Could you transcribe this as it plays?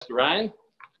Pastor Ryan.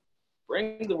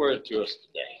 Bring the word to us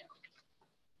today.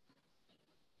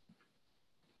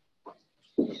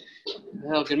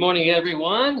 Well, good morning,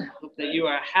 everyone. Hope that you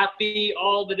are happy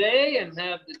all the day and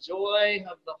have the joy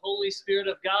of the Holy Spirit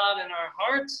of God in our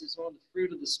hearts as one of the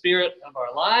fruit of the Spirit of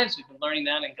our lives. We've been learning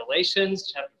that in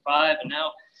Galatians chapter 5, and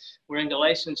now we're in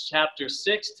Galatians chapter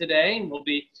 6 today. And we'll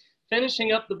be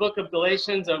finishing up the book of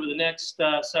Galatians over the next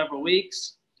several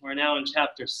weeks. We're now in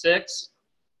chapter 6.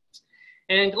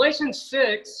 And Galatians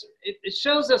 6, it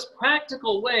shows us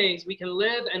practical ways we can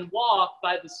live and walk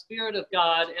by the Spirit of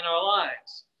God in our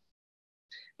lives.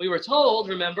 We were told,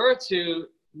 remember, to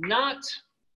not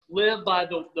live by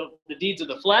the deeds of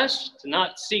the flesh, to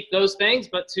not seek those things,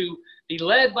 but to be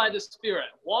led by the Spirit,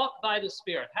 walk by the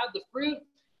Spirit, have the fruit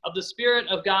of the Spirit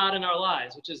of God in our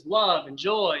lives, which is love and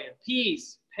joy and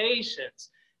peace, patience,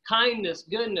 kindness,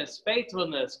 goodness,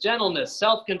 faithfulness, gentleness,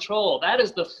 self-control. That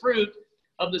is the fruit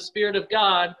of the Spirit of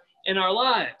God in our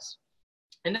lives.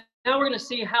 And now we're going to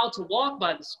see how to walk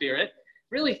by the Spirit,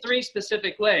 really three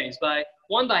specific ways. By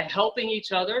helping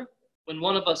each other when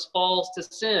one of us falls to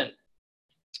sin.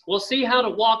 We'll see how to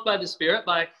walk by the Spirit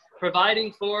by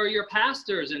providing for your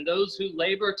pastors and those who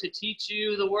labor to teach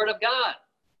you the Word of God.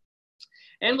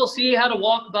 And we'll see how to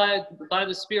walk by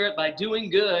the Spirit by doing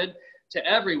good to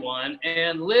everyone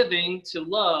and living to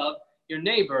love your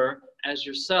neighbor as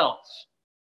yourself.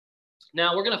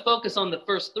 Now, we're going to focus on the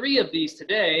first three of these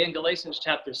today in Galatians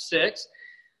chapter 6,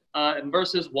 in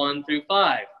verses 1 through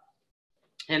 5.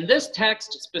 And this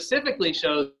text specifically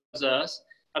shows us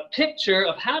a picture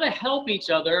of how to help each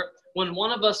other when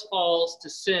one of us falls to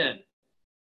sin.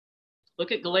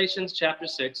 Look at Galatians chapter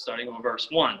 6, starting with verse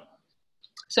 1. It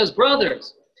says,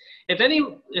 "Brothers,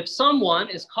 if someone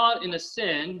is caught in a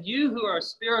sin, you who are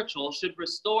spiritual should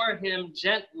restore him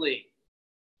gently.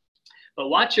 But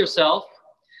watch yourself,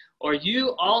 or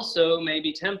you also may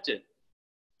be tempted.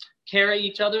 Carry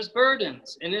each other's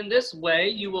burdens, and in this way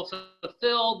you will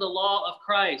fulfill the law of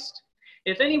Christ.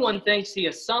 If anyone thinks he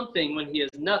is something when he is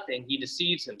nothing, he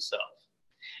deceives himself.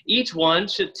 Each one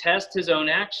should test his own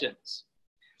actions.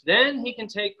 Then he can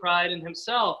take pride in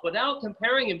himself without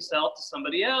comparing himself to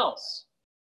somebody else.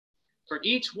 For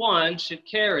each one should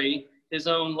carry his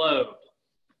own load."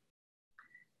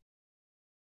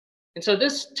 And so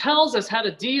this tells us how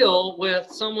to deal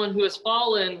with someone who has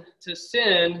fallen to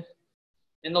sin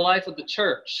in the life of the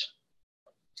church.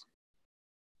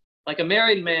 Like a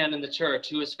married man in the church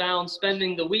who is found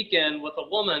spending the weekend with a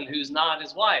woman who's not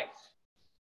his wife.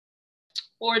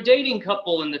 Or a dating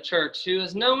couple in the church who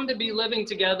is known to be living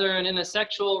together and in a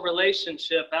sexual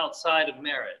relationship outside of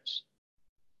marriage.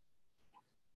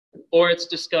 Or it's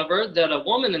discovered that a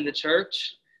woman in the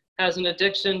church has an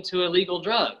addiction to illegal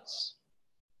drugs.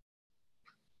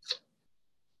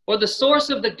 Or the source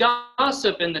of the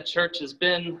gossip in the church has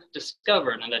been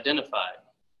discovered and identified.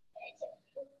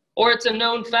 Or it's a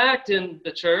known fact in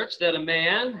the church that a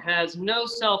man has no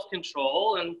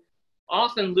self-control and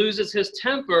often loses his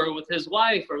temper with his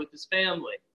wife or with his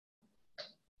family.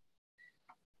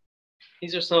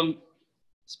 These are some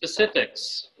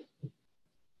specifics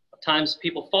of times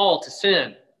people fall to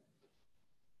sin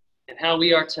and how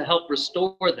we are to help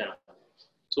restore them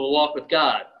to a walk with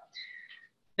God.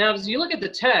 Now, as you look at the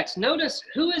text, notice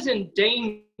who is in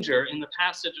danger in the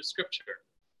passage of Scripture.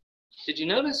 Did you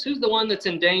notice who's the one that's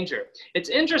in danger? It's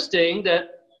interesting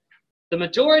that the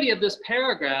majority of this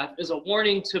paragraph is a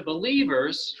warning to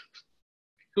believers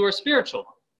who are spiritual.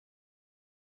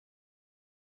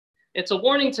 It's a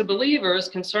warning to believers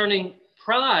concerning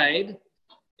pride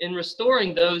in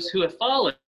restoring those who have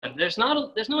fallen. There's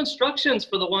no instructions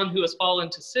for the one who has fallen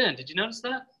to sin. Did you notice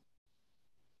that?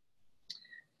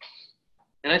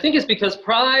 And I think it's because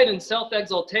pride and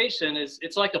self-exaltation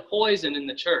it's like a poison in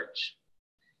the church.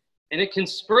 And it can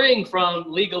spring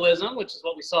from legalism, which is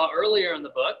what we saw earlier in the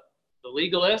book. The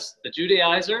legalists, the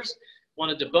Judaizers,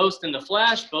 wanted to boast in the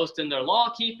flesh, boast in their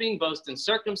law-keeping, boast in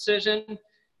circumcision.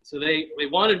 So they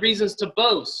wanted reasons to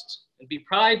boast and be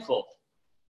prideful.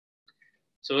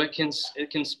 So it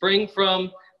can spring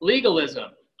from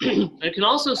legalism. It can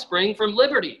also spring from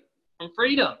liberty, from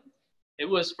freedom. It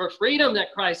was for freedom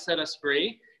that Christ set us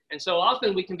free. And so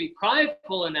often we can be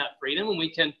prideful in that freedom and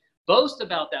we can boast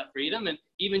about that freedom and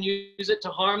even use it to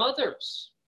harm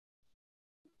others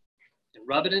and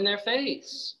rub it in their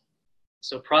face.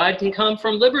 So pride can come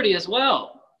from liberty as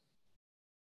well.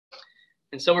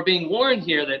 And so we're being warned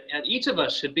here that each of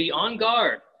us should be on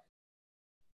guard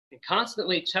and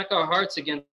constantly check our hearts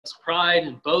against pride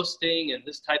and boasting and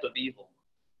this type of evil.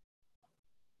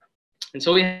 And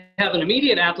so we have an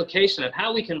immediate application of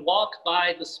how we can walk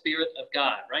by the Spirit of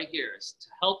God right here is to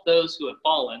help those who have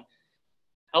fallen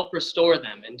Help restore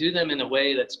them and do them in a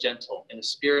way that's gentle, in a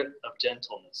spirit of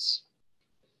gentleness.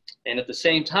 And at the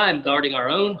same time, guarding our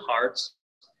own hearts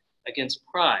against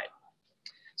pride.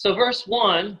 So verse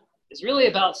 1 is really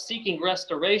about seeking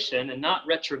restoration and not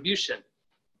retribution.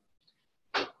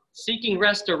 Seeking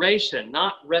restoration,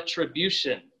 not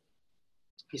retribution.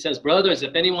 He says, brothers,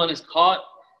 if anyone is caught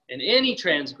in any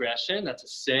transgression, that's a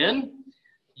sin,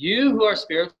 you who are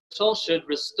spiritual should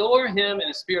restore him in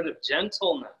a spirit of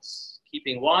gentleness,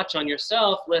 keeping watch on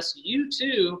yourself, lest you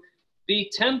too be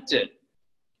tempted.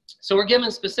 So we're given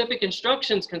specific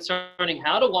instructions concerning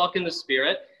how to walk in the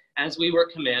Spirit as we were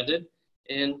commanded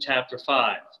in chapter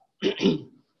 5. And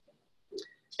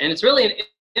it's really an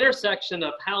intersection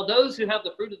of how those who have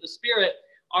the fruit of the Spirit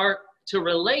are to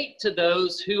relate to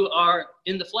those who are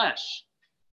in the flesh.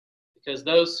 Because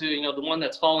those who, the one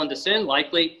that's fallen to sin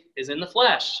likely is in the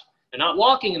flesh. They're not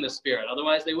walking in the Spirit.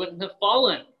 Otherwise, they wouldn't have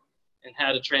fallen and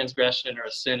had a transgression or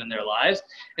a sin in their lives.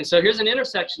 And so here's an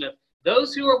intersection of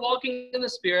those who are walking in the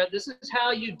Spirit. This is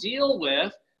how you deal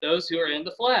with those who are in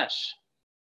the flesh.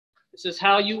 This is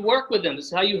how you work with them. This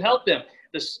is how you help them.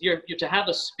 You're to have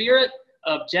a spirit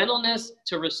of gentleness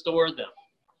to restore them,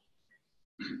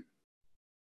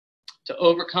 to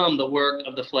overcome the work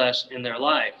of the flesh in their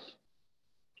life.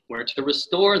 We're to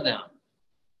restore them.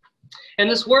 And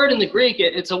this word in the Greek,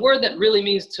 it's a word that really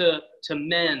means to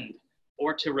mend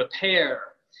or to repair,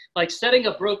 like setting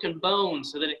a broken bone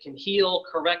so that it can heal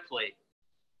correctly.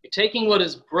 You're taking what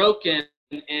is broken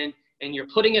and you're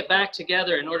putting it back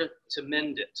together in order to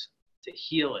mend it, to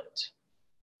heal it.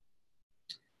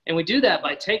 And we do that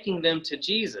by taking them to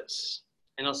Jesus.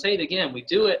 And I'll say it again, we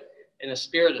do it in a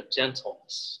spirit of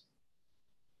gentleness.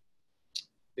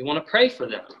 We want to pray for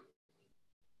them.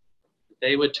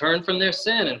 They would turn from their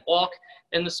sin and walk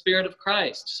in the Spirit of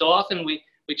Christ. So often we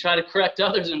try to correct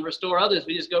others and restore others.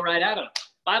 We just go right at them.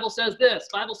 Bible says this,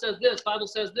 Bible says this, Bible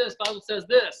says this, Bible says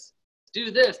this.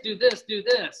 Do this, do this, do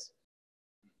this.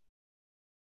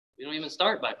 We don't even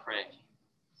start by praying.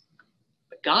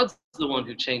 But God's the one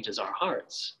who changes our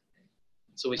hearts.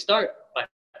 So we start by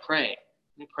praying.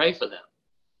 And pray for them.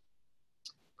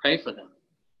 Pray for them.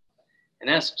 And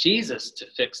ask Jesus to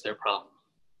fix their problem.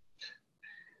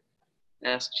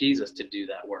 Ask Jesus to do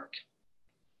that work.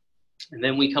 And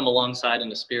then we come alongside in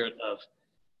the spirit of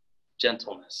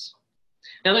gentleness.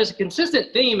 Now, there's a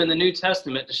consistent theme in the New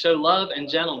Testament to show love and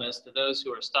gentleness to those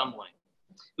who are stumbling.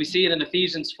 We see it in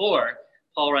Ephesians 4.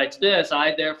 Paul writes this,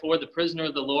 I, therefore, the prisoner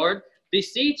of the Lord,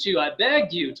 beseech you, I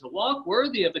beg you, to walk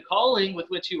worthy of the calling with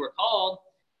which you were called,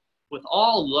 with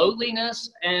all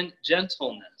lowliness and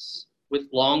gentleness, with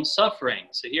long suffering.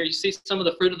 So here you see some of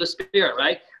the fruit of the Spirit,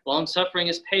 right? Long suffering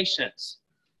is patience,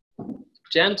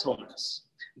 gentleness,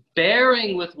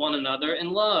 bearing with one another in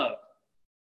love,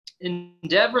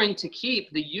 endeavoring to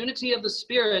keep the unity of the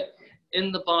Spirit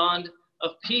in the bond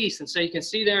of peace. And so you can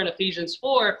see there in Ephesians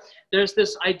 4, there's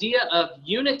this idea of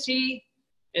unity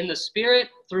in the Spirit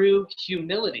through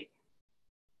humility.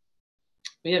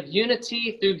 We have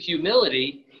unity through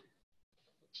humility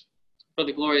for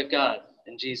the glory of God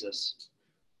in Jesus.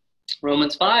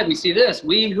 Romans 5, we see this.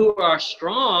 We who are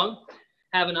strong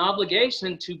have an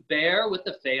obligation to bear with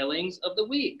the failings of the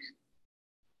weak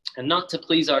and not to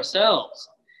please ourselves.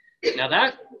 Now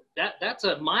that's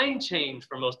a mind change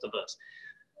for most of us.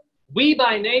 We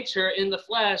by nature in the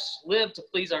flesh live to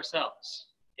please ourselves.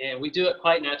 And we do it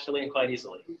quite naturally and quite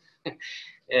easily.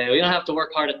 And we don't have to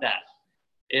work hard at that.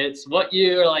 It's what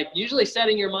you're usually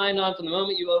setting your mind on from the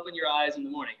moment you open your eyes in the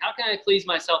morning. How can I please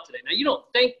myself today? Now, you don't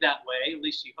think that way, at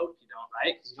least you hope you don't,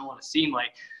 right? Because you don't want to seem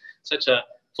like such a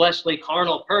fleshly,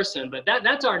 carnal person. But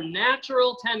that's our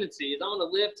natural tendency, is I want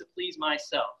to live to please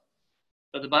myself.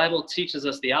 But the Bible teaches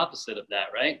us the opposite of that,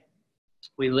 right?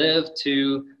 We live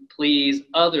to please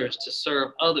others, to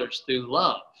serve others through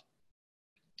love.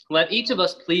 Let each of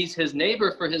us please his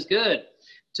neighbor for his good,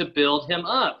 to build him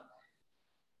up.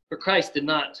 For Christ did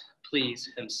not please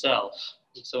himself.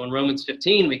 And so in Romans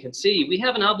 15, we can see we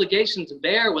have an obligation to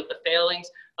bear with the failings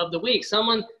of the weak.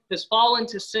 Someone has fallen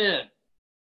to sin.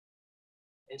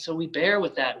 And so we bear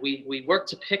with that. We work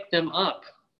to pick them up.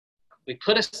 We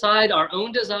put aside our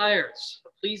own desires,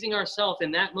 pleasing ourselves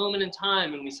in that moment in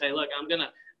time, and we say, look, I'm gonna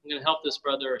help this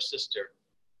brother or sister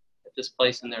at this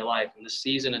place in their life, in this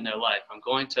season in their life. I'm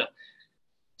going to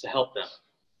help them.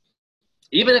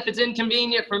 Even if it's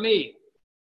inconvenient for me.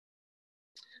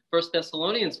 1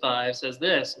 Thessalonians 5 says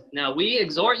this, now we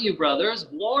exhort you, brothers,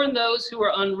 warn those who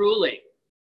are unruly.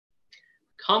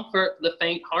 Comfort the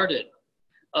faint-hearted.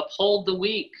 Uphold the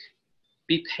weak.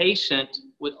 Be patient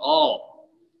with all.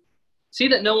 See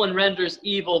that no one renders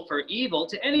evil for evil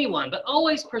to anyone, but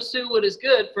always pursue what is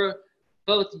good for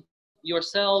both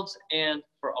yourselves and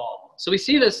for all. So we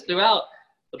see this throughout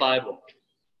the Bible.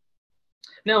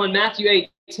 Now in Matthew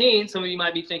 18, some of you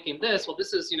might be thinking this, well,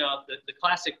 this is, the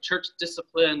classic church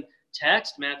discipline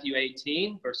text, Matthew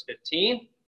 18, verse 15.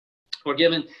 We're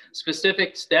given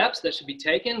specific steps that should be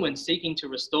taken when seeking to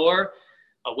restore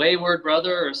a wayward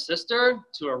brother or sister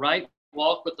to a right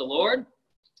walk with the Lord.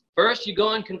 First, you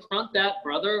go and confront that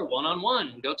brother one-on-one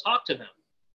and go talk to them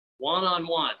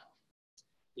one-on-one.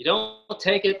 You don't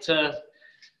take it to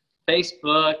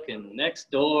Facebook and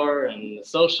Nextdoor and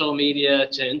social media,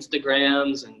 to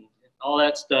Instagrams and all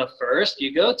that stuff first.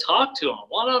 You go talk to them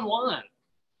one-on-one.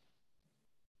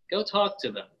 Go talk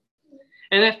to them.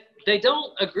 And if they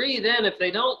don't agree then, if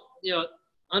they don't,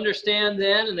 understand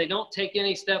then, and they don't take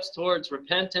any steps towards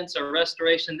repentance or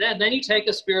restoration then you take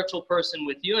a spiritual person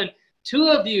with you, and two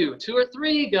or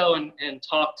three go and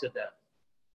talk to them.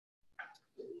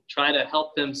 Try to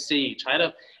help them see. Try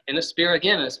to, in a spirit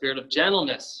of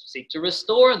gentleness, seek to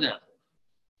restore them.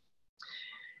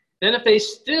 Then if they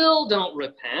still don't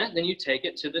repent, then you take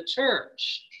it to the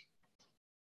church.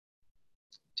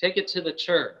 Take it to the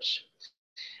church.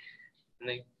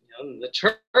 And the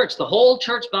church, the whole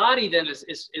church body then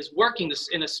is working this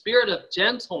in a spirit of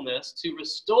gentleness to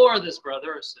restore this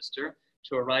brother or sister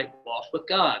to a right walk with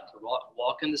God, to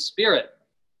walk in the Spirit.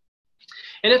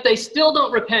 And if they still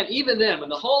don't repent, even then, when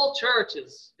the whole church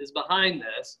is behind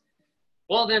this,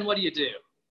 well, then what do?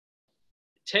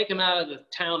 Take them out of the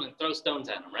town and throw stones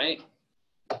at them, right?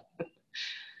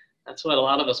 That's what a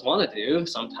lot of us want to do.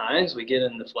 Sometimes we get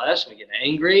in the flesh, we get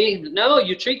angry. No,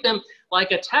 you treat them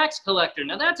like a tax collector.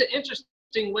 Now that's an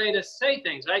interesting way to say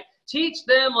things, right? Treat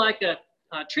them like a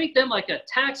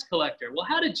tax collector. Well,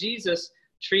 how did Jesus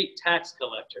treat tax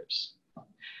collectors?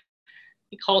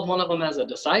 He called one of them as a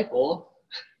disciple.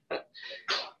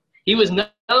 He was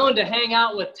known to hang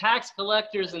out with tax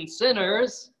collectors and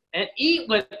sinners and eat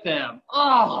with them.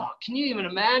 Oh, can you even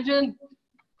imagine?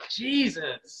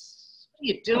 Jesus, what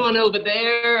are you doing over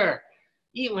there?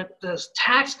 Eating with those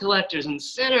tax collectors and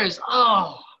sinners.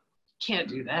 Oh, can't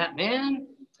do that, man.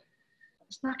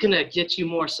 It's not going to get you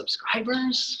more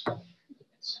subscribers.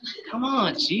 Come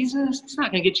on, Jesus. It's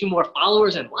not going to get you more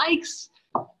followers and likes.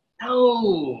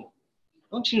 No.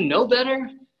 Don't you know better?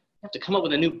 You have to come up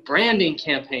with a new branding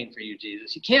campaign for you,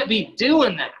 Jesus. You can't be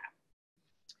doing that.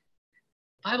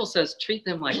 The Bible says treat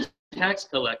them like tax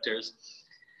collectors.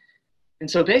 And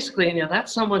so basically,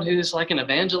 that's someone who's like an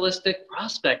evangelistic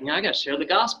prospect. I got to share the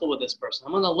gospel with this person.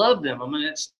 I'm going to love them. I'm going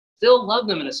to still love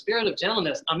them in a spirit of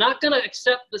gentleness. I'm not going to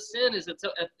accept the sin as it's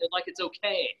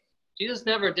okay. Jesus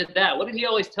never did that. What did he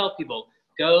always tell people?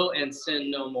 Go and sin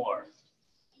no more.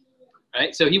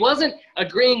 Right? So he wasn't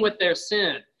agreeing with their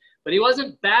sin, but he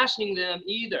wasn't bashing them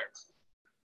either.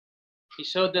 He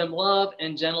showed them love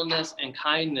and gentleness and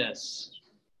kindness.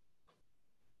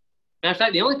 Matter of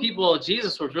fact, the only people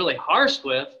Jesus was really harsh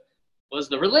with was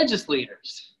the religious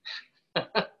leaders.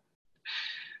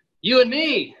 You and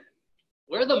me,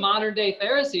 we're the modern day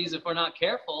Pharisees if we're not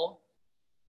careful.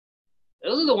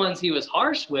 Those are the ones he was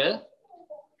harsh with.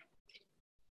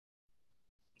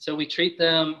 So we treat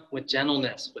them with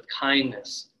gentleness, with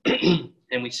kindness,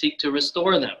 and we seek to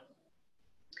restore them.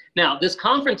 Now, this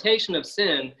confrontation of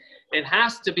sin, it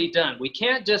has to be done. We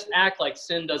can't just act like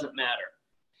sin doesn't matter.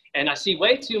 And I see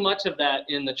way too much of that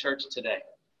in the church today.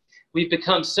 We've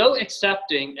become so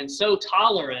accepting and so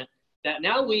tolerant that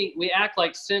now we act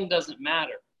like sin doesn't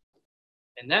matter.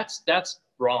 And that's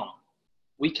wrong.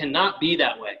 We cannot be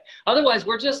that way. Otherwise,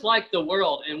 we're just like the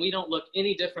world, and we don't look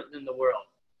any different than the world.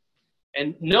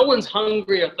 And no one's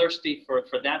hungry or thirsty for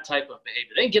that type of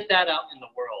behavior. They get that out in the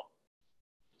world.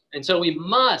 And so we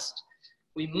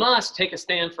must take a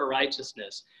stand for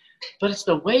righteousness. But it's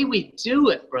the way we do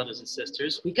it, brothers and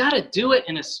sisters. We got to do it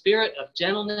in a spirit of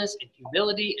gentleness and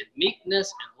humility and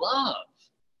meekness and love.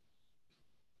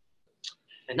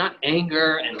 And not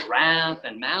anger and wrath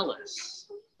and malice.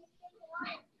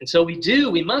 And so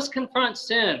we must confront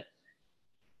sin.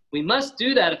 We must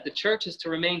do that if the church is to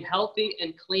remain healthy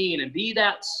and clean and be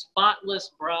that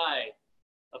spotless bride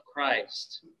of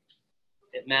Christ.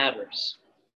 It matters.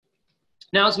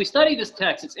 Now, as we study this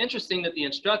text, it's interesting that the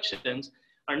instructions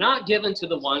are not given to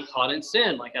the one caught in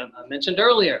sin, like I mentioned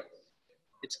earlier.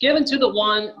 It's given to the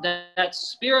one that's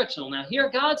spiritual. Now, here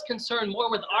God's concerned more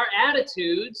with our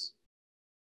attitudes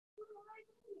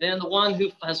than the one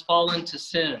who has fallen to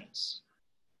sins.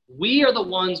 We are the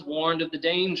ones warned of the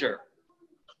danger.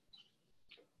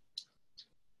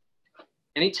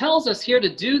 And he tells us here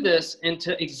to do this and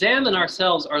to examine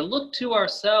ourselves or look to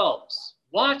ourselves.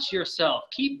 Watch yourself.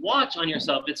 Keep watch on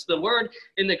yourself. It's the word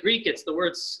in the Greek, it's the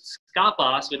word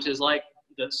skopos, which is like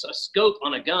a scope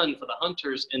on a gun for the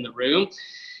hunters in the room.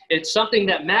 It's something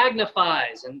that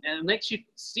magnifies and makes you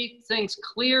see things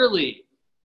clearly,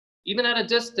 even at a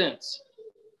distance.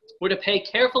 We're to pay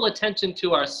careful attention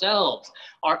to ourselves,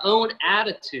 our own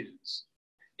attitudes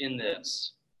in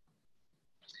this.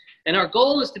 And our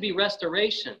goal is to be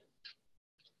restoration,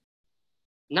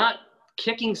 not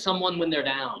kicking someone when they're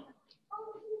down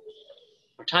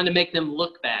or trying to make them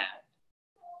look bad.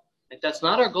 That's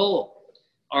not our goal.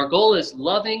 Our goal is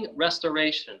loving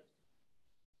restoration.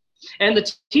 And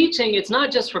the teaching, it's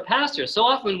not just for pastors. So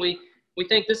often we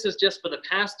think this is just for the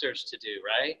pastors to do,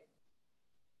 right?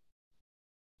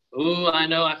 Ooh, I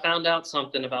know I found out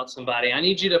something about somebody. I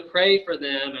need you to pray for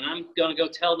them, and I'm going to go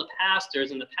tell the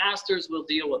pastors, and the pastors will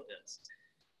deal with this.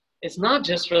 It's not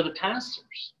just for the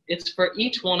pastors. It's for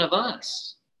each one of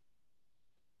us.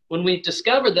 When we've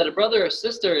discovered that a brother or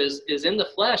sister is in the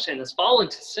flesh and has fallen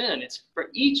to sin, it's for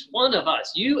each one of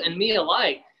us, you and me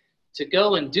alike, to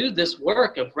go and do this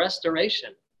work of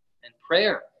restoration and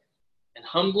prayer and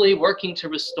humbly working to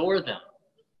restore them.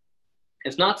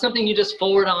 It's not something you just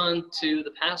forward on to the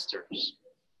pastors.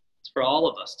 It's for all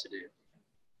of us to do.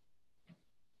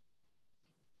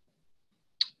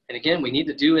 And again, we need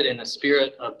to do it in a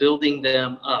spirit of building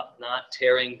them up, not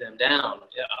tearing them down.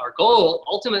 Our goal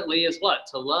ultimately is what?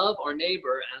 To love our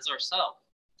neighbor as ourselves.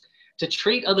 To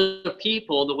treat other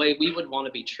people the way we would want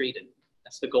to be treated.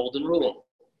 That's the golden rule.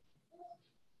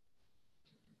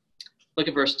 Look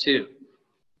at verse 2.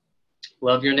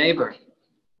 Love your neighbor.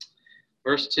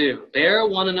 Verse 2, bear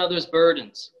one another's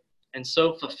burdens, and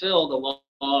so fulfill the law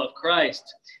of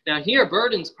Christ. Now here,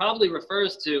 burdens probably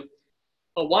refers to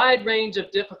a wide range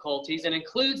of difficulties and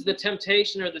includes the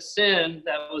temptation or the sin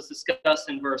that was discussed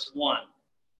in verse 1.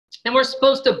 And we're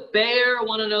supposed to bear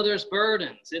one another's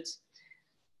burdens.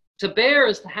 To bear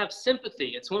is to have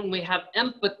sympathy. It's when we have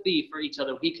empathy for each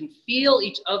other. We can feel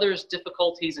each other's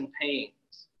difficulties and pains.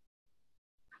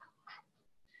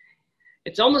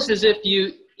 It's almost as if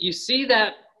you see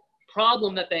that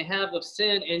problem that they have of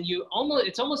sin, and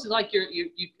it's almost like you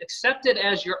accept it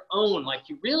as your own, like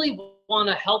you really want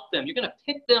to help them. You're going to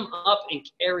pick them up and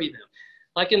carry them.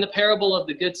 Like in the parable of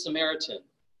the Good Samaritan.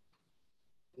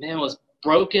 The man was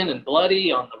broken and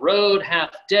bloody on the road,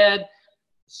 half dead. The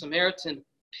Samaritan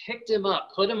picked him up,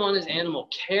 put him on his animal,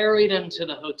 carried him to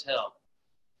the hotel.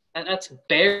 And that's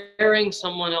bearing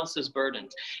someone else's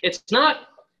burdens. It's not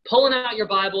pulling out your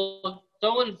Bible,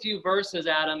 throwing a few verses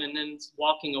at them, and then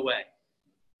walking away.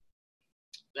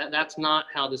 That's not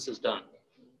how this is done.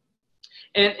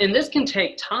 And this can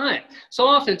take time. So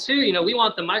often, too, we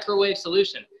want the microwave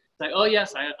solution. It's like, oh,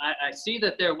 yes, I see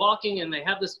that they're walking and they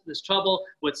have this trouble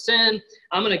with sin.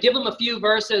 I'm going to give them a few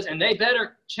verses, and they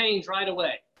better change right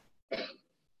away.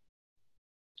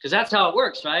 Because that's how it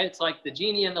works, right? It's like the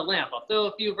genie in the lamp. I'll throw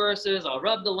a few verses, I'll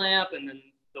rub the lamp, and then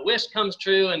the wish comes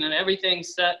true, and then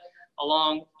everything's set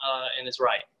along and is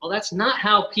right. Well, that's not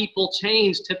how people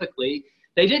change typically.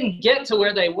 They didn't get to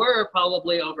where they were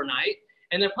probably overnight,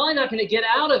 and they're probably not going to get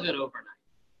out of it overnight.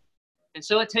 And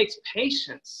so it takes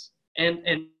patience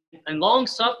and long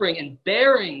suffering and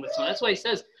bearing with someone. That's why he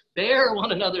says, bear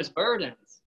one another's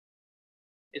burdens.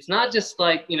 It's not just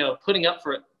like, putting up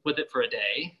with it for a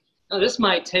day. No, this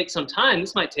might take some time.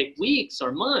 This might take weeks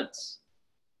or months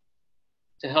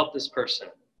to help this person.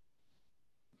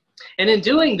 And in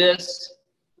doing this,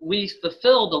 we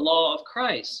fulfill the law of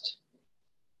Christ.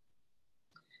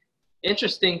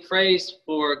 Interesting phrase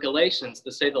for Galatians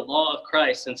to say the law of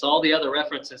Christ, since all the other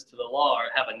references to the law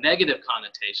have a negative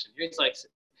connotation.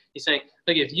 He's saying,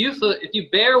 look, if you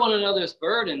bear one another's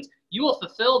burdens, you will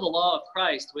fulfill the law of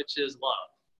Christ, which is love.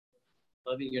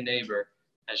 Loving your neighbor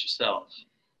as yourself.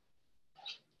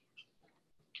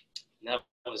 And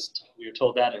we were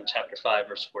told that in chapter 5,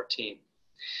 verse 14.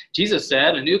 Jesus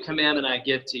said, a new commandment I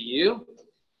give to you,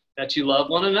 that you love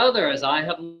one another as I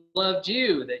have loved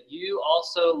you, that you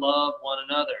also love one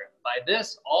another. By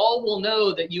this, all will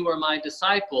know that you are my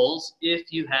disciples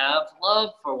if you have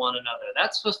love for one another.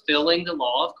 That's fulfilling the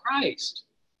law of Christ.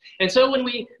 And so when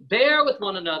we bear with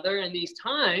one another in these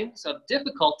times of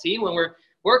difficulty, when we're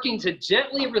working to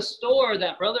gently restore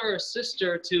that brother or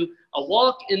sister to a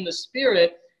walk in the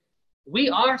Spirit, we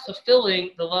are fulfilling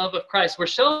the love of Christ. We're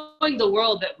showing the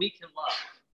world that we can love.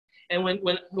 And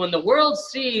when the world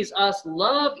sees us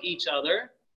love each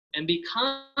other and be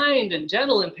kind and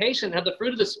gentle and patient, have the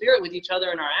fruit of the Spirit with each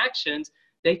other in our actions,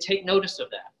 they take notice of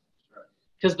that.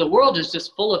 Because the world is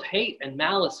just full of hate and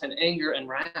malice and anger and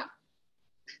wrath.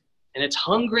 And it's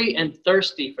hungry and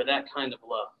thirsty for that kind of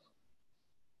love.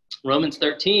 Romans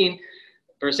 13,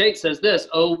 verse 8 says this,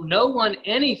 owe no one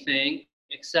anything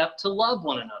except to love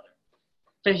one another.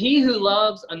 For he who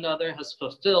loves another has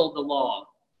fulfilled the law.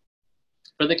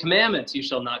 For the commandments, you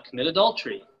shall not commit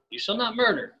adultery, you shall not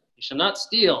murder, you shall not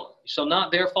steal, you shall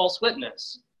not bear false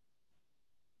witness,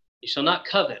 you shall not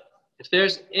covet. If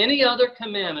there's any other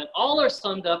commandment, all are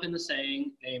summed up in the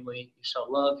saying, namely, you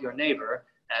shall love your neighbor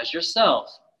as yourself.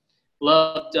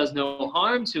 Love does no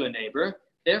harm to a neighbor,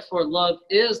 therefore love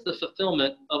is the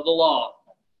fulfillment of the law.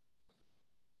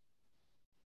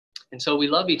 And so we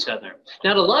love each other.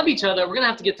 Now, to love each other, we're going to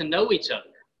have to get to know each other.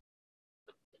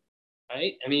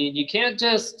 Right? I mean, you can't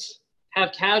just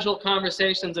have casual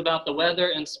conversations about the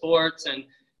weather and sports and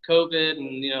COVID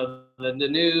and, the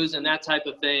news and that type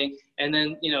of thing, and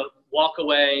then, walk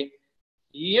away.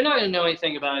 You're not going to know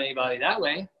anything about anybody that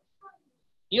way.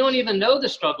 You don't even know the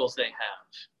struggles they have.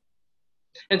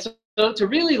 And so to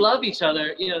really love each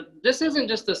other, this isn't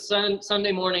just a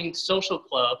Sunday morning social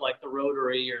club like the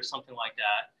Rotary or something like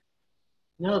that.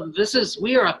 No,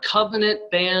 we are a covenant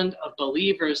band of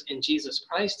believers in Jesus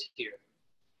Christ here.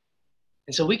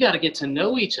 And so we got to get to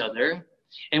know each other,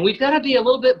 and we've got to be a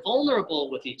little bit vulnerable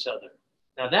with each other.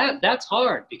 Now that's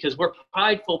hard because we're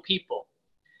prideful people,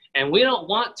 and we don't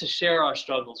want to share our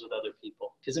struggles with other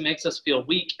people because it makes us feel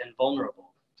weak and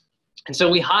vulnerable. And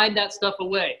so we hide that stuff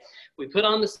away. We put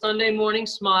on the Sunday morning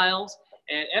smiles,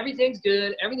 and everything's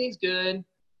good, and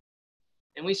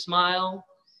we smile,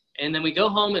 and then we go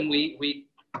home and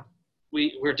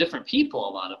we're different people,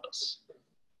 a lot of us.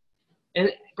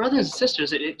 And brothers and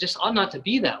sisters, it just ought not to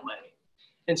be that way.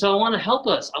 And so I want to help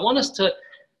us. I want us to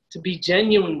be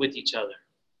genuine with each other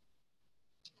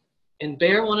and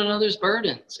bear one another's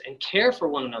burdens and care for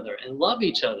one another and love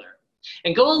each other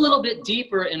and go a little bit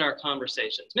deeper in our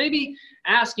conversations. Maybe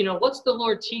ask, what's the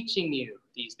Lord teaching you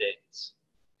these days?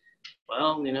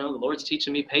 Well, the Lord's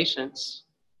teaching me patience.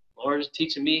 The Lord is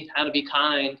teaching me how to be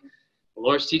kind. The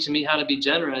Lord's teaching me how to be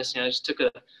generous. I just took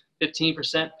a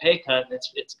 15% pay cut. And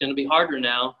it's going to be harder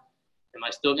now. Am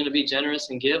I still going to be generous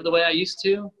and give the way I used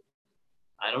to?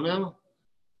 I don't know.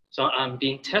 So I'm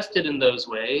being tested in those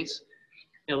ways.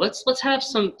 Let's have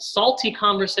some salty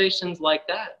conversations like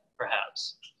that,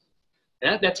 perhaps.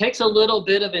 That takes a little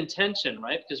bit of intention,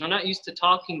 right? Because we're not used to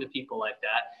talking to people like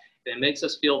that. It makes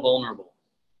us feel vulnerable.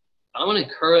 I want to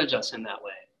encourage us in that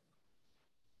way.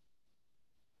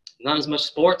 Not as much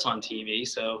sports on TV,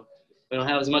 so we don't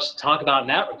have as much to talk about in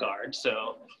that regard.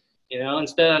 So,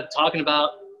 instead of talking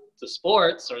about the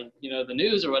sports or, the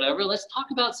news or whatever, let's talk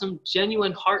about some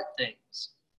genuine heart things.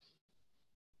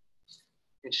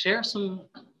 And share some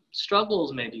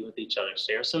struggles maybe with each other.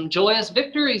 Share some joyous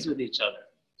victories with each other.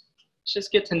 Let's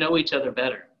just get to know each other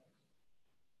better.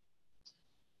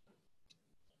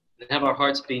 And have our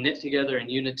hearts be knit together in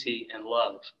unity and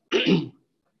love.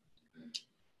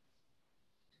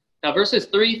 Now, verses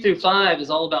 3 through 5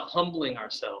 is all about humbling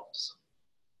ourselves.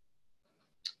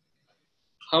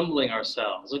 Humbling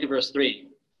ourselves. Look at verse 3.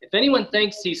 If anyone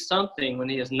thinks he's something when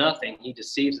he is nothing, he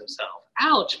deceives himself.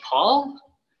 Ouch, Paul.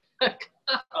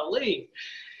 Golly.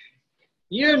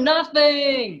 You're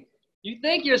nothing. You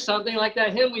think you're something, like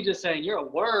that hymn we just sang. You're a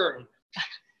worm.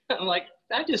 I'm like,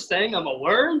 I just sang I'm a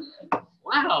worm?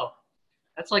 Wow.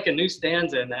 That's like a new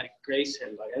stanza in that Grace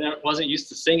hymn. I wasn't used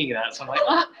to singing that. So I'm like,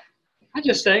 what? I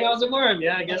just sang I was a worm.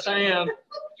 Yeah, I guess I am.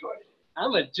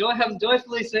 I'm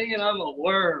joyfully singing I'm a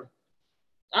worm.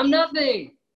 I'm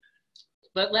nothing.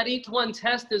 But let each one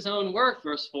test his own work,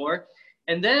 verse 4.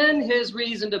 And then his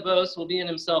reason to boast will be in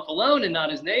himself alone and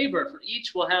not his neighbor, for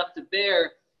each will have to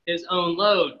bear his own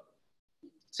load.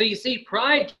 So you see,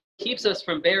 pride keeps us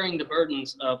from bearing the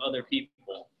burdens of other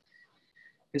people.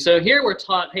 And so here we're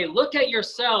taught, hey, look at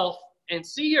yourself and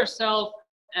see yourself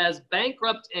as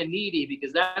bankrupt and needy,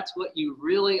 because that's what you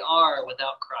really are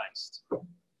without Christ.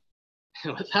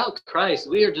 Without Christ,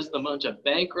 we are just a bunch of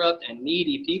bankrupt and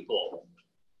needy people.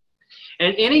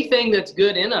 And anything that's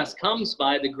good in us comes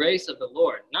by the grace of the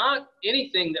Lord, not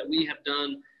anything that we have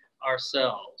done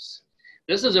ourselves.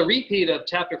 This is a repeat of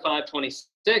chapter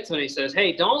 5:26 when he says,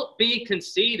 hey, don't be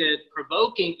conceited,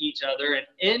 provoking each other and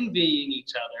envying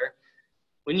each other.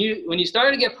 When you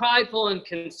start to get prideful and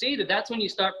conceited, that's when you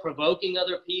start provoking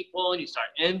other people and you start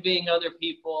envying other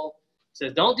people. He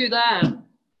says, don't do that.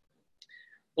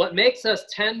 What makes us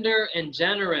tender and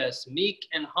generous, meek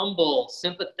and humble,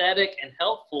 sympathetic and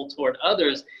helpful toward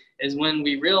others is when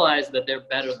we realize that they're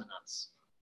better than us.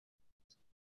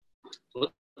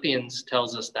 Philippians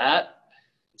tells us that.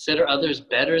 Consider others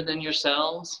better than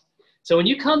yourselves. So when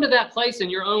you come to that place in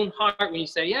your own heart, when you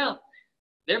say, yeah,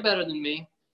 they're better than me,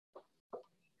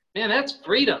 man, that's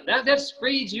freedom. That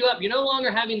frees you up. You're no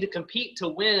longer having to compete to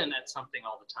win at something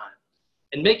all the time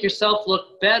and make yourself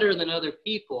look better than other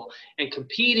people and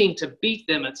competing to beat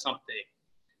them at something.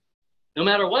 No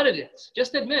matter what it is,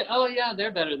 just admit, oh yeah,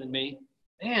 they're better than me.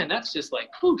 Man, that's just like,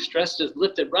 whew, stress just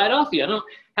lifted right off you. I don't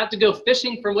have to go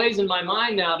fishing for ways in my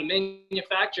mind now to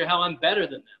manufacture how I'm better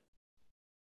than them.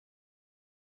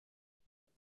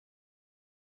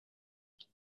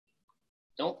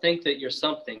 Don't think that you're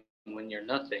something when you're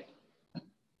nothing.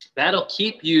 That'll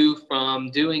keep you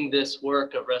from doing this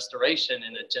work of restoration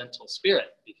in a gentle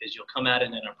spirit, because you'll come at it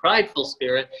in a prideful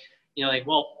spirit. You know, like,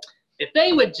 well, if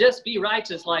they would just be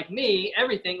righteous like me,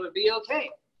 everything would be okay.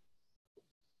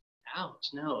 Ouch,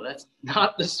 no, that's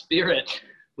not the spirit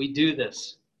we do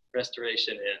this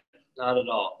restoration in. Not at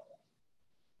all.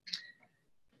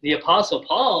 The Apostle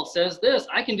Paul says this,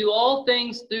 I can do all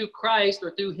things through Christ,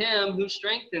 or through him who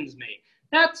strengthens me.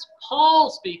 That's Paul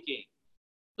speaking,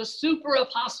 the super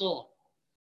apostle.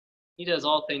 He does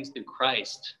all things through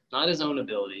Christ, not his own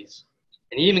abilities.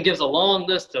 And he even gives a long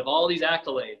list of all these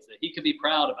accolades that he could be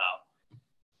proud about.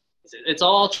 He said, it's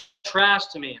all trash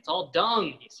to me. It's all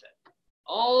dung, he said.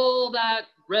 All that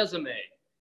resume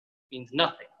means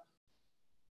nothing.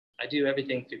 I do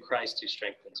everything through Christ who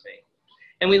strengthens me.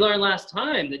 And we learned last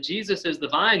time that Jesus is the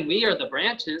vine, we are the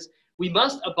branches. We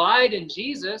must abide in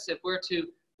Jesus if we're to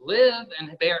live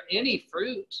and bear any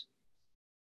fruit.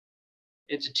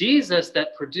 It's Jesus that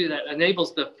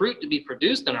enables the fruit to be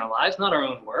produced in our lives, not our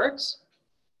own works.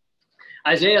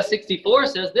 Isaiah 64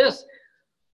 says this,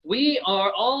 we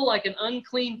are all like an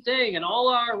unclean thing, and all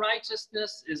our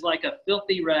righteousness is like a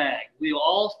filthy rag. We will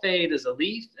all fade as a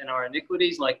leaf, and our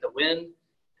iniquities, like the wind,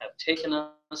 have taken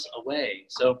us away.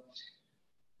 So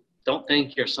don't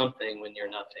think you're something when you're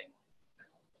nothing.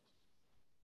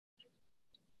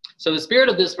 So the spirit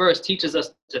of this verse teaches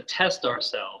us to test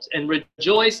ourselves and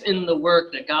rejoice in the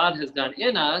work that God has done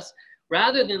in us,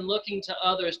 rather than looking to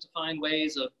others to find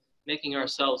ways of making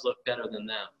ourselves look better than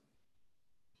them.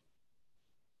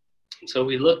 And so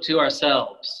we look to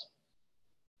ourselves.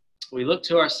 We look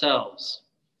to ourselves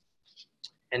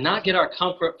and not get our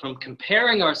comfort from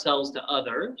comparing ourselves to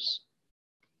others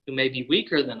who may be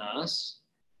weaker than us,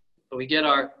 but we get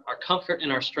our comfort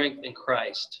and our strength in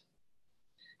Christ.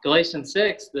 Galatians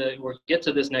 6, we'll get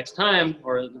to this next time,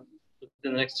 or in the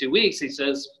next 2 weeks, he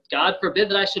says, God forbid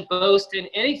that I should boast in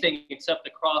anything except the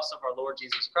cross of our Lord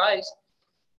Jesus Christ,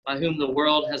 by whom the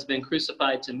world has been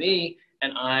crucified to me,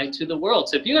 and I to the world.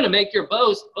 So if you're going to make your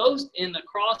boast in the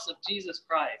cross of Jesus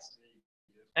Christ.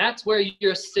 That's where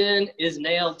your sin is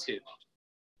nailed to.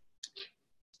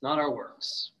 It's not our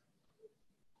works.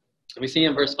 We see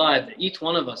in verse 5 that each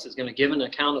one of us is going to give an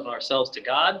account of ourselves to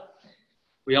God.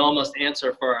 We all must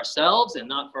answer for ourselves and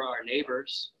not for our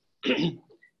neighbors.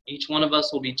 Each one of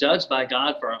us will be judged by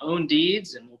God for our own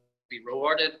deeds and will be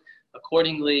rewarded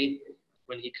accordingly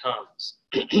when he comes.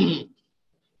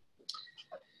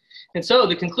 And so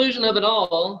the conclusion of it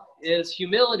all is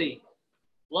humility,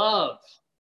 love,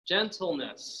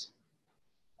 gentleness.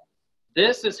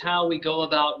 This is how we go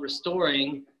about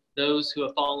restoring those who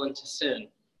have fallen to sin.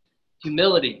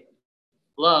 Humility,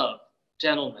 love,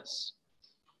 gentleness.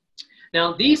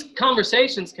 Now, these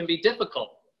conversations can be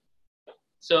difficult.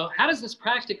 So how does this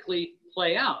practically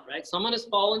play out, right? Someone has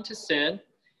fallen to sin.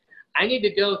 I need to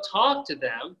go talk to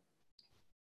them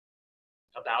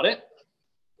about it.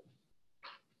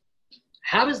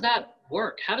 How does that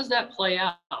work? How does that play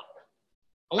out?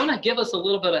 I want to give us a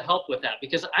little bit of help with that,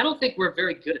 because I don't think we're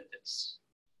very good at this.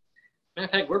 Matter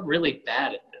of fact, we're really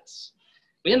bad at this.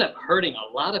 We end up hurting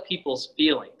a lot of people's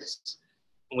feelings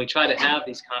when we try to have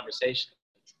these conversations.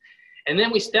 And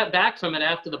then we step back from it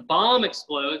after the bomb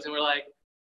explodes and we're like,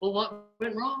 well, what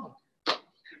went wrong?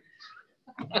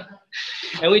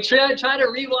 And we try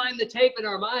to rewind the tape in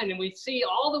our mind, and we see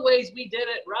all the ways we did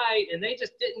it right and they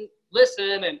just didn't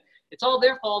listen, and it's all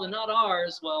their fault and not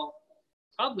ours. Well,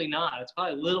 probably not. It's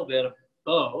probably a little bit of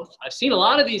both. I've seen a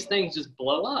lot of these things just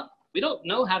blow up. We don't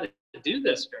know how to do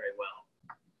this very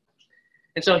well.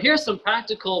 And so here's some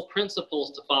practical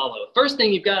principles to follow. First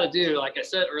thing you've got to do, like I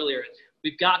said earlier,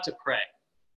 we've got to pray.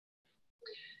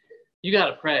 You got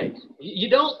to pray. You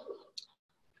don't,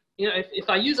 if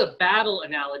I use a battle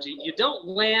analogy, you don't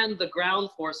land the ground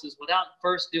forces without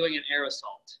first doing an air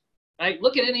assault. Right?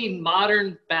 Look at any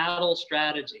modern battle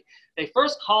strategy. They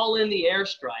first call in the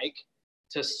airstrike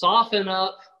to soften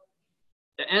up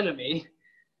the enemy.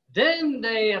 Then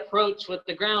they approach with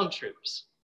the ground troops.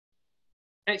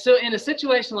 Right? So in a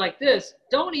situation like this,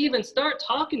 don't even start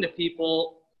talking to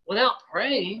people without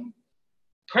praying.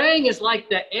 Praying is like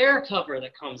the air cover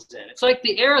that comes in. It's like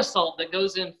the air assault that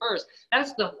goes in first.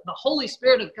 That's the Holy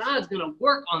Spirit of God is going to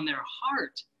work on their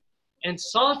heart and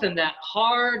soften that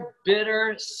hard,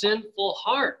 bitter, sinful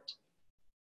heart.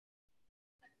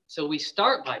 So we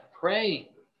start by praying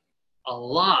a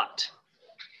lot.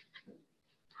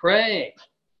 pray.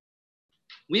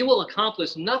 We will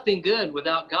accomplish nothing good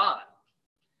without God.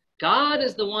 God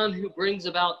is the one who brings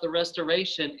about the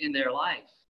restoration in their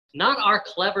life, not our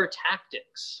clever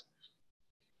tactics.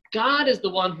 God is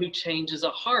the one who changes a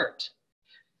heart.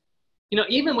 You know,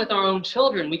 even with our own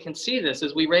children, we can see this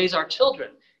as we raise our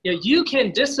children. You know, you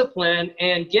can discipline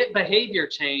and get behavior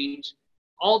change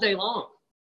all day long,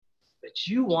 but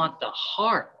you want the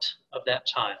heart of that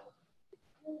child.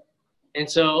 And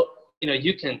so, you know,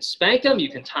 you can spank them, you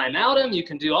can time out them, you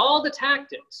can do all the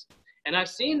tactics. And I've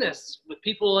seen this with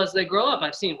people as they grow up.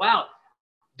 I've seen, wow,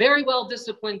 very well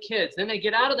disciplined kids. Then they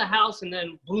get out of the house and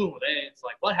then boom, it's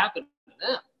like, what happened to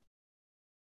them?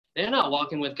 They're not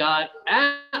walking with God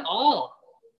at all.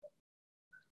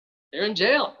 They're in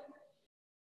jail.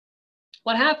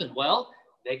 What happened? Well,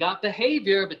 they got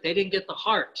behavior, but they didn't get the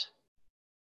heart.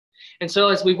 And so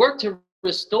as we work to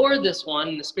restore this one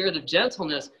in the spirit of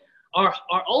gentleness, our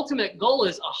ultimate goal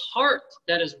is a heart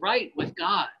that is right with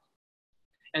God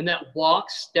and that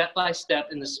walks step by step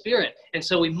in the spirit. And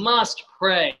so we must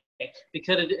pray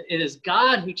because it is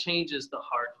God who changes the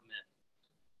heart of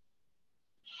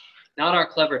men, not our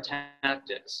clever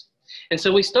tactics. And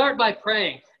so we start by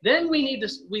praying. Then we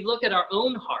look at our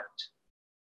own heart.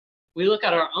 We look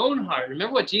at our own heart.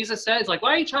 Remember what Jesus said? It's like,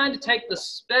 why are you trying to take the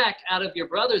speck out of your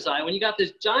brother's eye when you got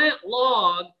this giant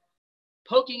log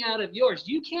poking out of yours?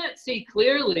 You can't see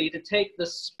clearly to take the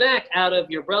speck out of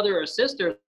your brother or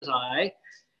sister's eye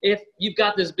if you've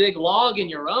got this big log in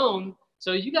your own.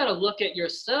 So you got to look at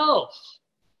yourself.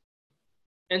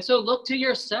 And so look to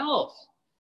yourself.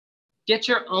 Get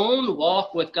your own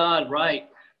walk with God right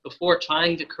before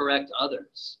trying to correct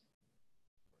others.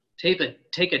 Take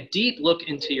a deep look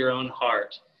into your own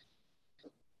heart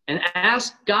and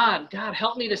ask God,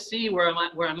 help me to see where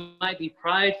I might be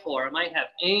prideful, or I might have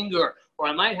anger, or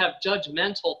I might have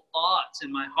judgmental thoughts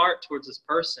in my heart towards this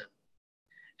person.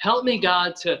 Help me,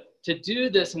 God, to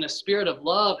do this in a spirit of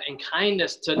love and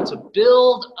kindness, to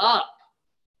build up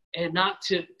and not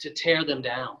to tear them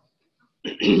down.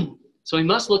 So we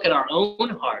must look at our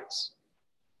own hearts.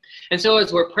 And so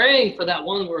as we're praying for that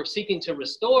one we're seeking to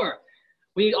restore,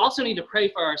 we also need to pray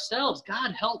for ourselves.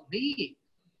 God, help me.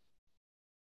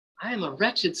 I am a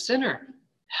wretched sinner.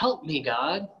 Help me,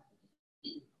 God.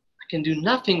 I can do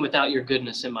nothing without your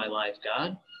goodness in my life,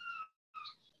 God.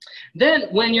 Then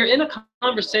when you're in a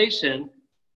conversation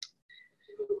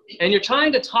and you're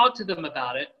trying to talk to them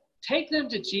about it, take them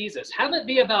to Jesus. Have it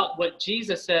be about what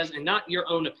Jesus says and not your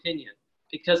own opinion,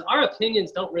 because our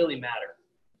opinions don't really matter.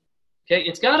 Okay,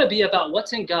 it's got to be about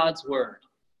what's in God's word.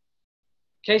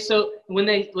 Okay, so when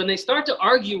they start to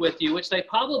argue with you, which they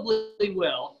probably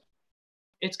will,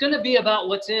 it's going to be about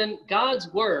what's in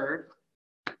God's word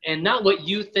and not what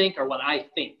you think or what I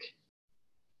think.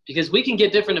 Because we can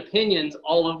get different opinions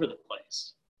all over the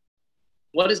place.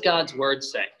 What does God's word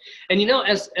say? And you know,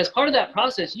 as part of that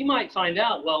process, you might find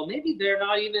out, well, maybe they're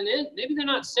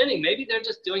not sinning. Maybe they're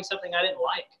just doing something I didn't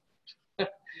like.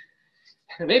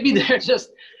 Maybe they're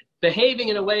just behaving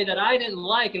in a way that I didn't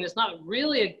like, and it's not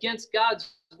really against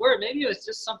God's word. Maybe it's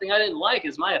just something I didn't like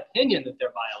is my opinion that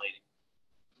they're violating,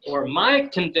 or my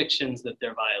convictions that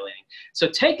they're violating. So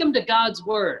take them to God's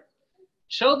word.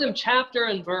 Show them chapter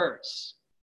and verse.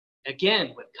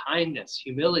 Again, with kindness,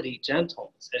 humility,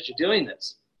 gentleness, as you're doing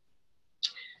this.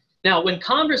 Now, when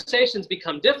conversations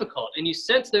become difficult and you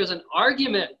sense there's an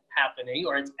argument happening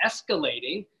or it's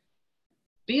escalating,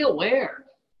 be aware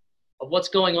of what's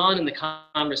going on in the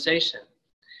conversation.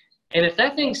 And if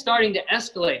that thing's starting to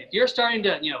escalate, if you're starting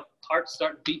to, heart's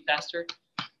starting to beat faster,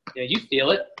 you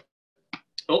feel it.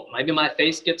 Oh, maybe my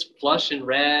face gets flushed and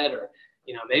red, or,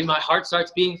 maybe my heart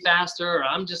starts beating faster, or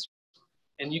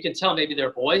and you can tell maybe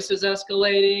their voice is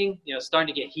escalating,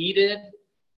 starting to get heated.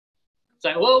 It's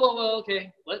like, whoa,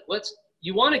 okay.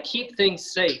 You want to keep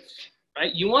things safe,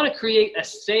 right? You want to create a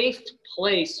safe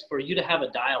place for you to have a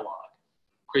dialogue,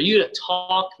 for you to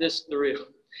talk this through.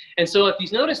 And so if you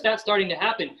notice that starting to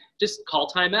happen, just call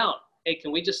time out. Hey,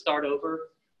 can we just start over?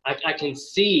 I can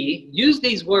see, use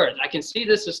these words. I can see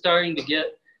this is starting to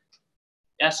get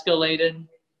escalated.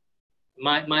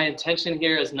 My intention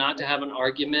here is not to have an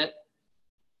argument.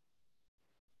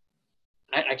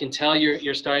 I can tell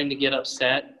you're starting to get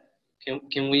upset.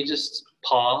 Can we just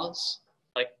pause?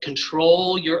 Like,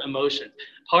 control your emotion.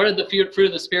 Part of the fruit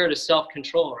of the Spirit is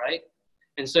self-control, right?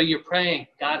 And so you're praying,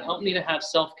 God, help me to have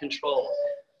self-control.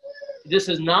 This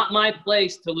is not my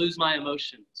place to lose my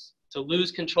emotions, to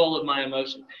lose control of my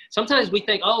emotions. Sometimes we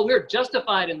think, oh, we're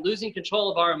justified in losing control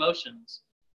of our emotions.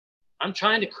 I'm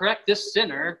trying to correct this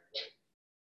sinner,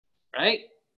 right?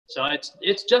 So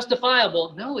it's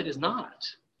justifiable. No, it is not.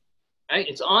 right?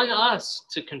 It's on us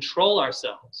to control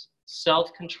ourselves,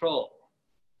 self-control.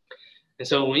 And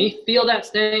so when you feel that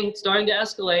thing starting to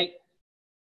escalate,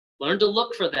 learn to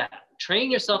look for that.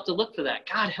 Train yourself to look for that.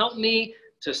 God, help me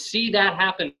to see that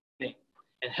happening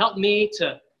and help me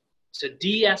to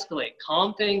de-escalate,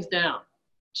 calm things down.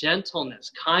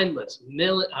 Gentleness, kindness,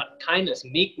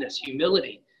 meekness,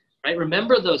 humility, right?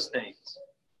 Remember those things.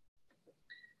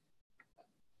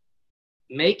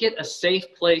 Make it a safe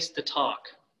place to talk.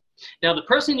 Now, the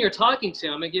person you're talking to,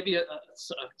 I'm going to give you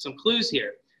some clues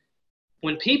here.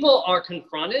 When people are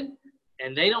confronted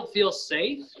and they don't feel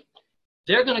safe,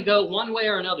 they're going to go one way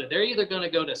or another. They're either going to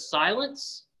go to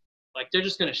silence, like they're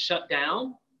just going to shut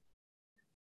down,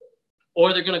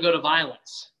 or they're going to go to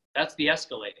violence. That's the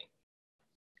escalating.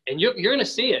 And you're going to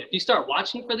see it. If you start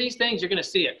watching for these things, you're going to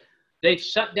see it. They've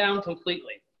shut down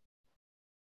completely.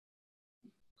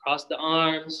 Cross the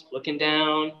arms, looking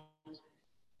down.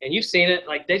 And you've seen it.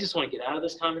 Like, they just want to get out of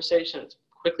this conversation as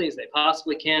quickly as they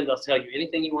possibly can. They'll tell you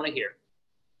anything you want to hear.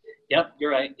 Yep,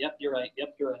 you're right. Yep, you're right.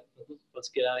 Yep, you're right. Let's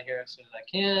get out of here as soon as I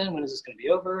can. When is this going to be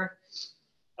over?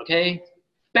 Okay.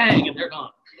 Bang, and they're gone.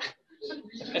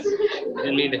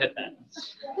 Didn't mean to hit that.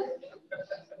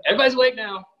 Everybody's awake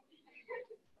now.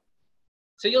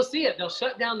 So you'll see it. They'll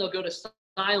shut down. They'll go to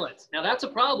silence. Now, that's a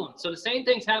problem. So the same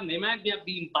things happen. They might be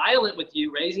being violent with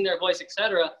you, raising their voice,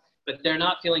 etc., but they're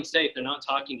not feeling safe. They're not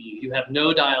talking to you. You have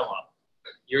no dialogue.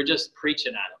 You're just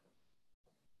preaching at them.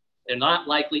 They're not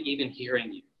likely even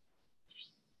hearing you.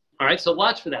 All right, so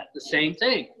watch for that. The same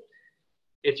thing.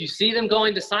 If you see them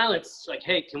going to silence, it's like,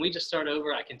 hey, can we just start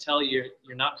over? I can tell you're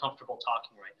not comfortable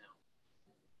talking right now.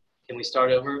 Can we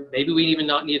start over? Maybe we even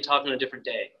not need to talk on a different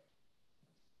day.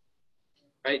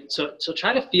 Right? So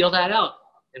try to feel that out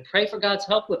and pray for God's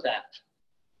help with that.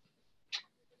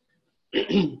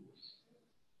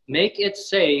 Make it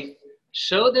safe.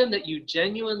 Show them that you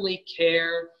genuinely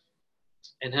care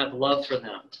and have love for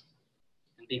them.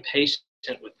 And be patient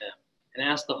with them. And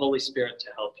ask the Holy Spirit to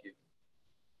help you.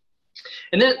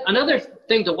 And then another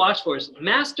thing to watch for is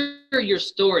master your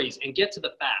stories and get to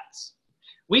the facts.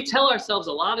 We tell ourselves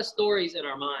a lot of stories in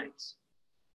our minds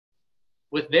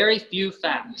with very few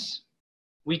facts.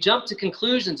 We jump to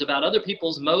conclusions about other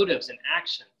people's motives and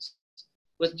actions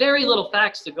with very little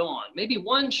facts to go on, maybe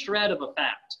one shred of a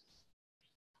fact.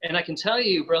 And I can tell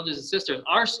you, brothers and sisters,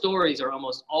 our stories are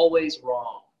almost always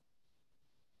wrong.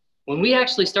 When we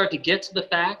actually start to get to the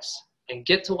facts and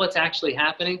get to what's actually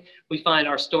happening, we find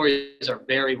our stories are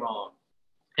very wrong.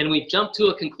 And we jump to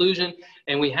a conclusion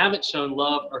and we haven't shown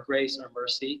love or grace or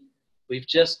mercy. We've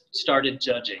just started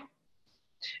judging.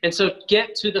 And so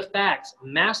get to the facts.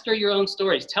 Master your own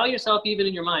stories. Tell yourself even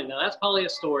in your mind, now that's probably a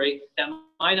story that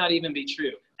might not even be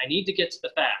true. I need to get to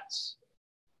the facts.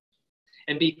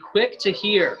 And be quick to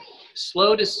hear,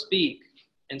 slow to speak,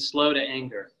 and slow to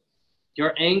anger.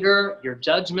 Your anger, your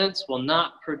judgments will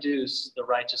not produce the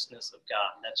righteousness of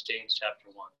God. That's James chapter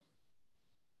 1.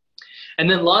 And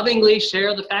then lovingly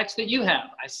share the facts that you have.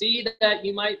 I see that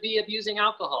you might be abusing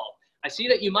alcohol. I see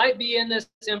that you might be in this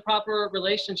improper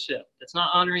relationship that's not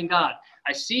honoring God.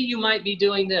 I see you might be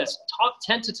doing this. Talk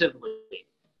tentatively.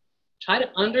 Try to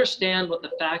understand what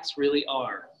the facts really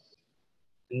are.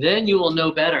 And then you will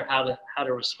know better how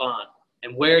to respond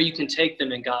and where you can take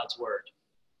them in God's word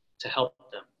to help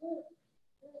them.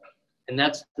 And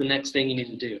that's the next thing you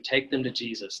need to do. Take them to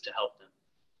Jesus to help them.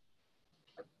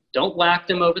 Don't whack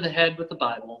them over the head with the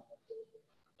Bible,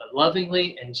 but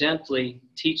lovingly and gently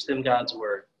teach them God's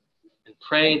word and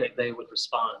pray that they would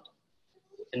respond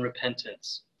in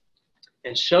repentance.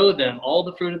 And show them all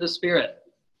the fruit of the Spirit.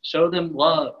 Show them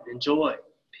love and joy,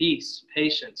 peace,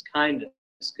 patience, kindness,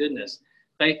 goodness,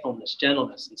 faithfulness,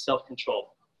 gentleness, and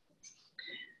self-control.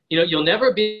 You know, you'll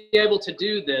never be able to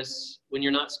do this when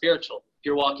you're not spiritual. If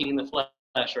you're walking in the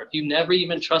flesh, or if you've never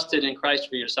even trusted in Christ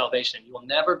for your salvation, you will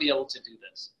never be able to do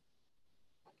this.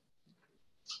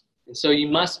 And so you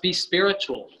must be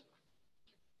spiritual.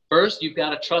 First, you've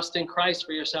got to trust in Christ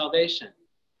for your salvation.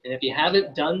 And if you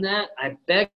haven't done that, I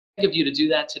beg of you to do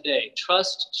that today.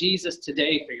 Trust Jesus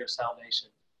today for your salvation.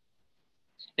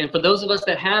 And for those of us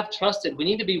that have trusted, we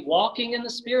need to be walking in the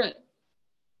Spirit.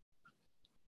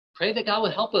 Pray that God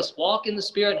would help us walk in the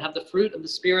Spirit and have the fruit of the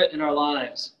Spirit in our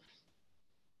lives.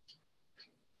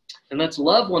 And let's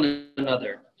love one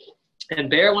another and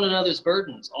bear one another's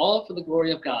burdens, all for the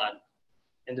glory of God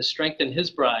and to strengthen his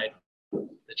bride,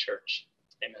 the church.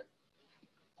 Amen.